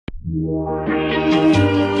Missing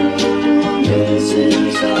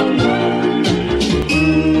someone.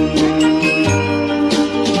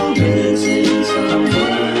 Missing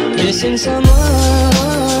someone. Missing someone.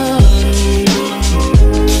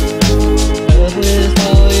 Love is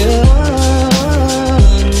all you want.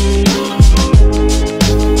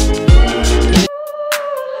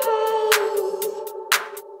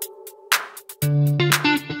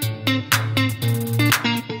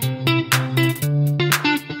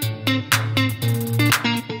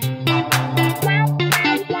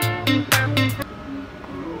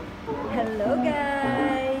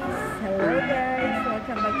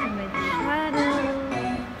 Welcome back to my channel.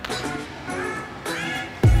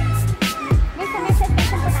 May celebration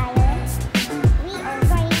po tayo. We are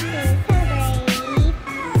going to celebrate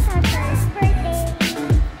Harper's birthday.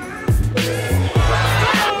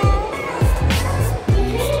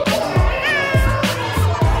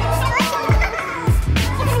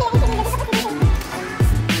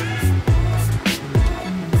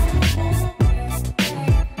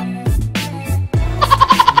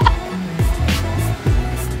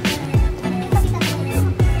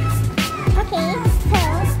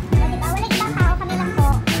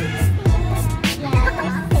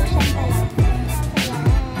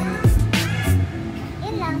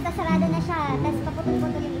 Sarado na siya, tapos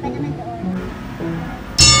paputol-putol yung iba naman doon.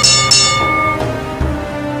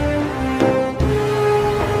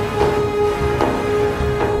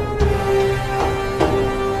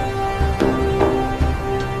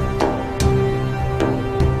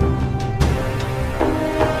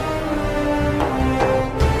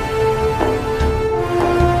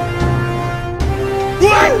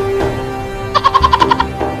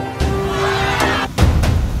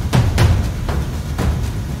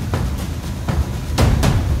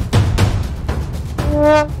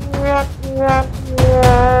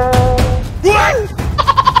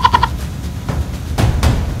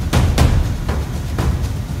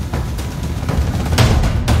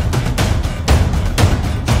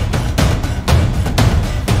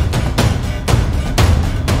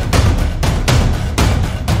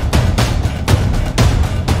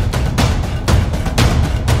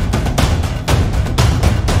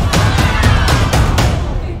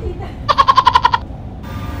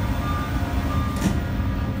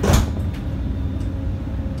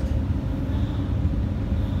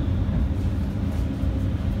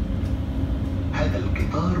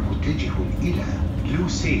 القطار متجه إلى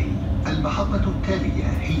لوسيل. المحطة التالية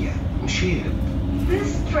هي مشيرب.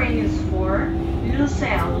 This train is for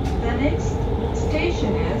Lucelle. The next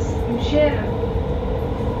station is Mshirab.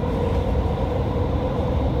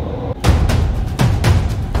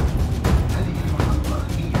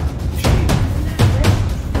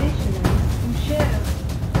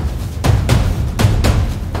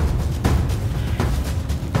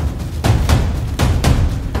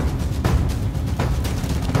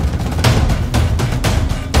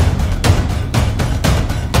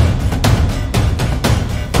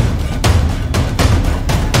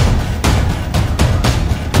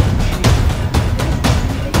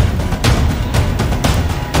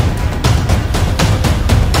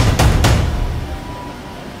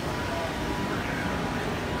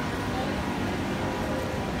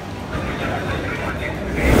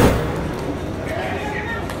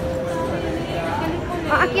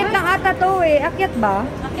 Aakyat lang ata to eh. Akyat ba?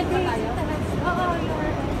 Akyat ba tayo? Oo,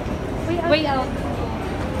 way out.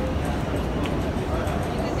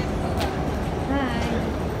 Hi.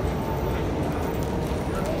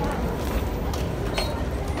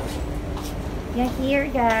 Yeah, here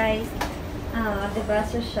guys. Diba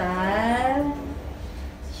social?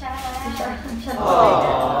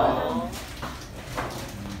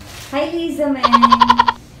 Hi Liza, man.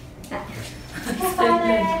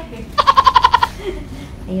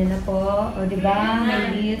 Ayun na po. O, diba?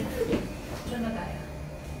 May lift. Saan na tayo?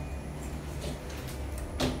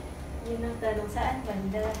 Yun ang tanong, saan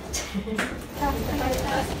banda?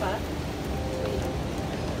 Taas pa?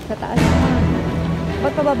 Sa taas na.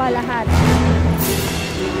 Ba't pababa lahat?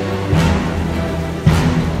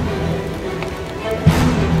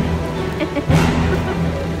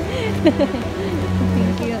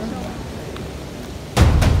 Thank you.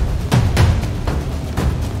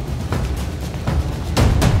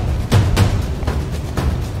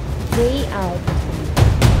 Way out.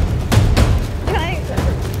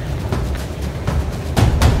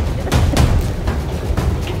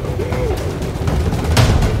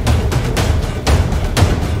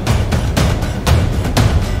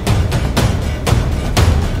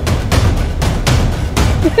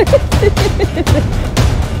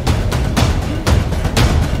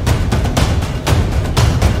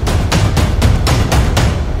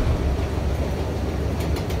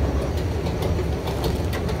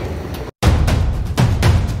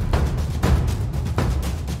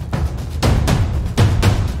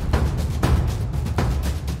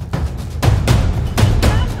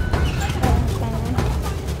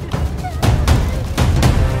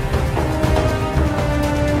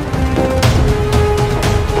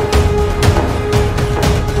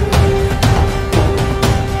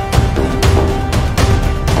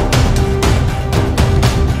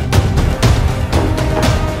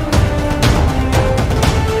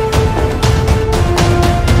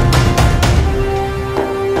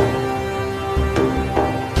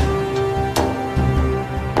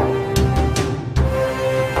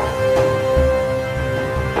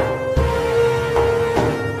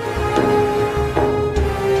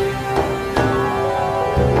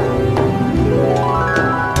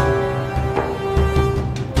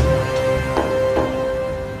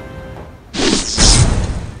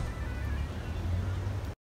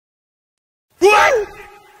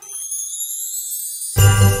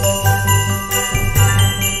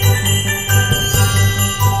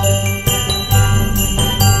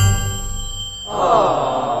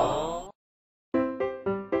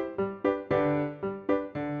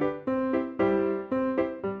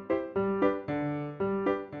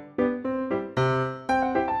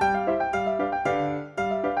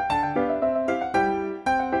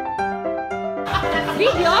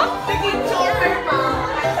 Video? Okay,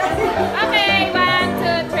 1,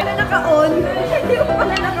 2, 3. Wala naka-on. Hindi ko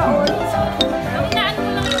pala naka-on. Inaan ko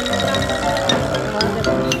lang yung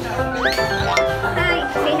Hi,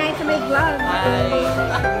 say hi to my vlog.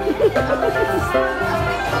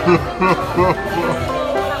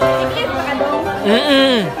 Clear ba ka dong?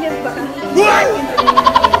 Clear ba ka?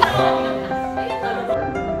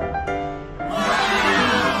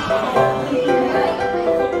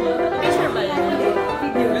 picture ba yan?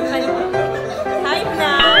 Hi, vlog! Hi,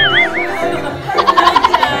 vlog!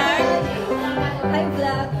 Hi,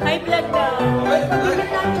 vlog. Hi, vlog daw! Pagkakit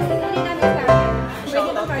lang kasi hindi namin card.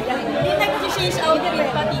 Pwede ba card yan? Hindi tayo mag-change outfit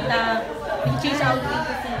pa, tita. Mag-change outfit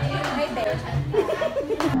kasi. Hi there.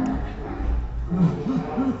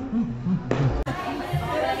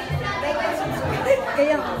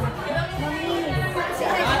 Kaya nga. Mami, say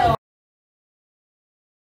hi.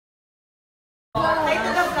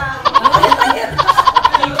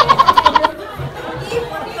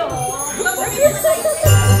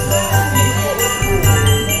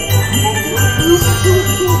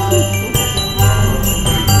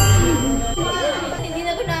 Hindi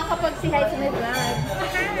na ko nakakapag-say hi to my vlog.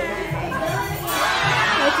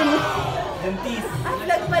 Hi to my...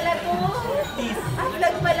 vlog pala to.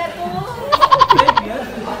 Vlog pala to.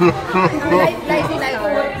 Live sila ko.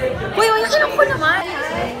 Uy, inom ko naman.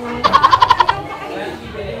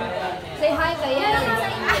 Say hi kaya.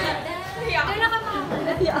 Doon na ka mga.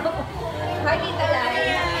 Hi, Tita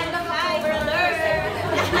Lai. Hi, brother.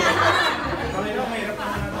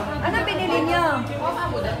 Ano pinili niyo?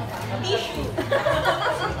 Tissue.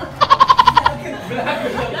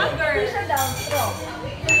 Vlogger. Tissue daw. Straw.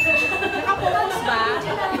 Nakapokus ba?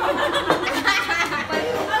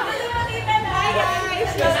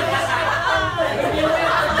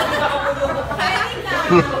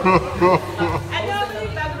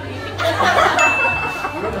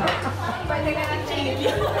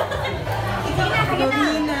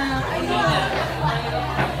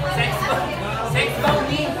 Sex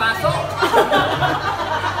bombing, pasok!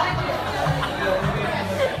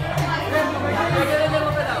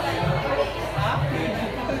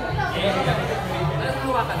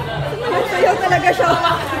 Sayaw talaga siya.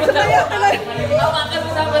 Sayaw talaga. Hawakan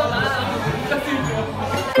mo dapat ba?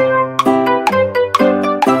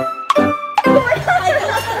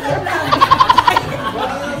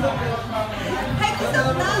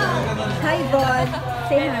 Hi, Bod.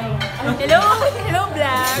 Say hi. Hello! Hello,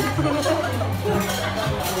 vlog!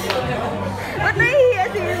 Ba't nahihiya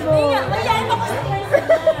si Bo? Mayayain ako sa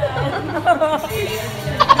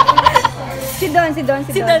Si Don. Si Don.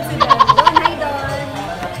 Don, hi, Don.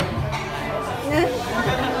 Hi.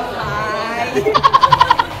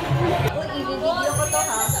 I-video ko to,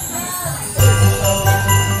 ha?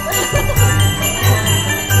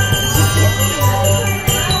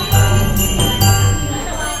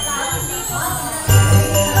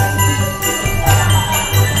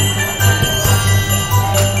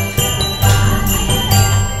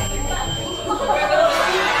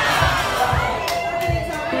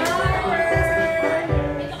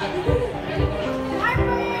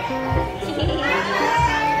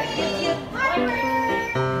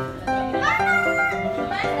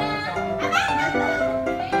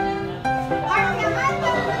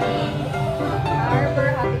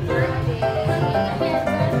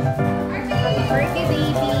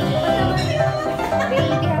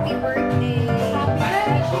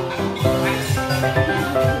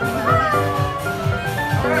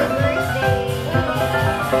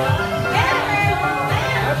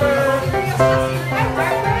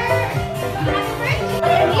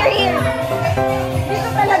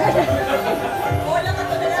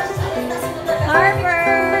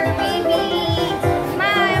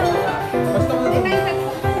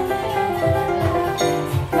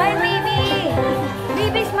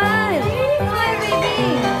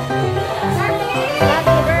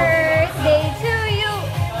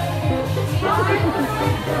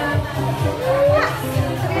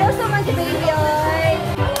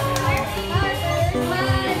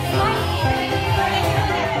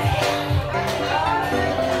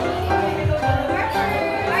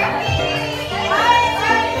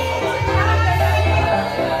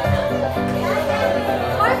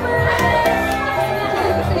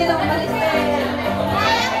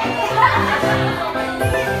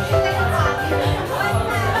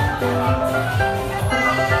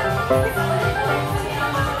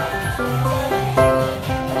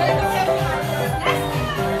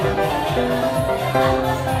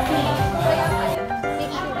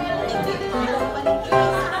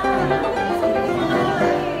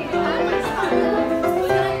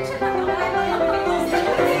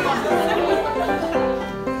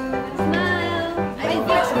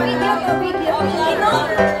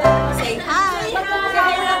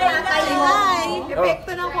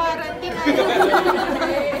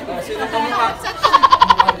 Sino ka mukha?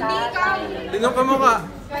 Sino ka mukha?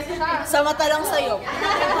 Sa mata lang sa'yo.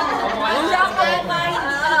 Siya ka mukha.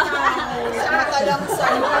 Sa mata lang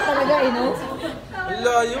sa'yo. Mukha talaga eh, no? Ang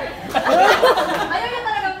layo. Ayaw niya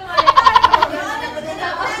talaga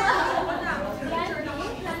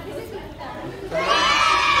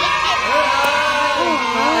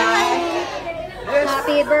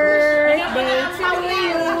Happy birthday to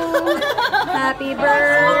you. Happy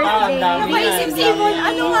birthday. Maisip-sipon,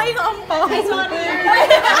 ano nga yung ampaw? Happy birthday.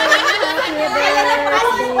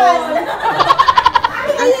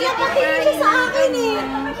 Ang cute siya sa akin eh.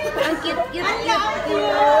 Ang cute. Ang cute.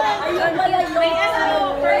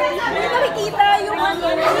 Nakikita yung ano.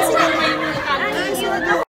 Ang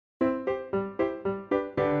cute.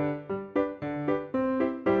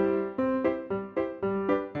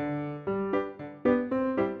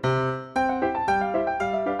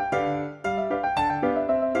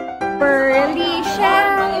 Felicia.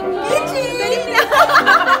 Galing na!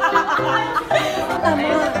 Tama.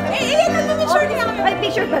 Nag-picture din ako. Ay,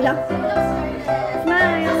 picture pala.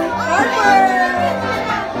 Smile. Harper!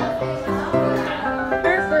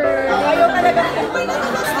 Ayaw talaga.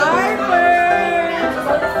 Harper!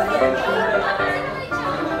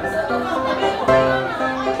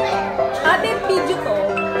 Ate, video to.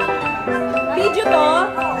 Video to?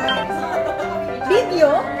 Video?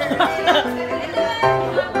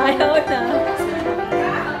 Ayaw na.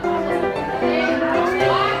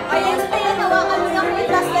 Ayan, sa'yo, hawakan mo yung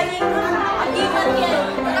itas galing. Ang iman yan.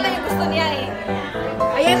 Ito lang yung gusto niya eh.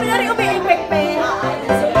 Ayan, mo na rin umi-effect pa eh.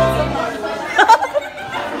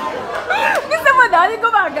 Gusto mo na? Hindi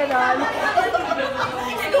gumaganon.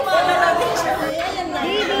 Gumaganon din siya. Ayan na.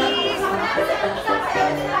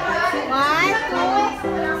 One, two.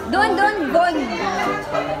 Doon.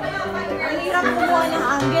 Ang hirap kumuha ng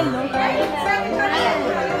angle, no?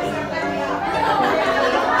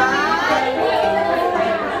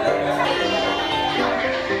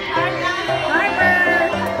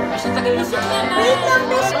 Wait lang,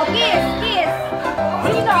 Bish. Oh, kiss.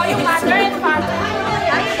 Sino? Yung mother and father.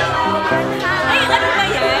 Ay, ano ba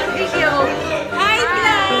yan? Video. Hi,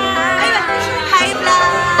 vlog! Hi,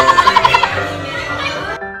 vlog!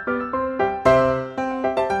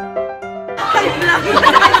 Hi, vlog!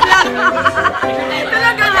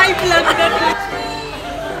 Talaga hi, vlog na.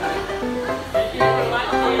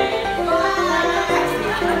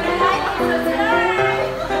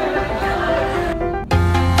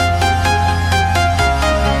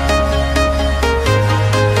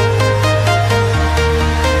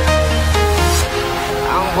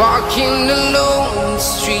 Walking alone, the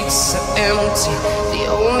streets are empty. The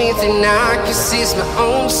only thing I can see is my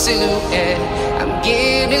own silhouette. I'm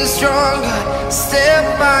getting stronger, step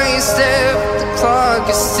by step. The clock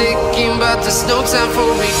is ticking, but there's no time for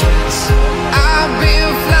regrets. I've been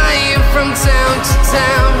flying from town to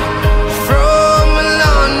town, from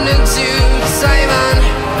London to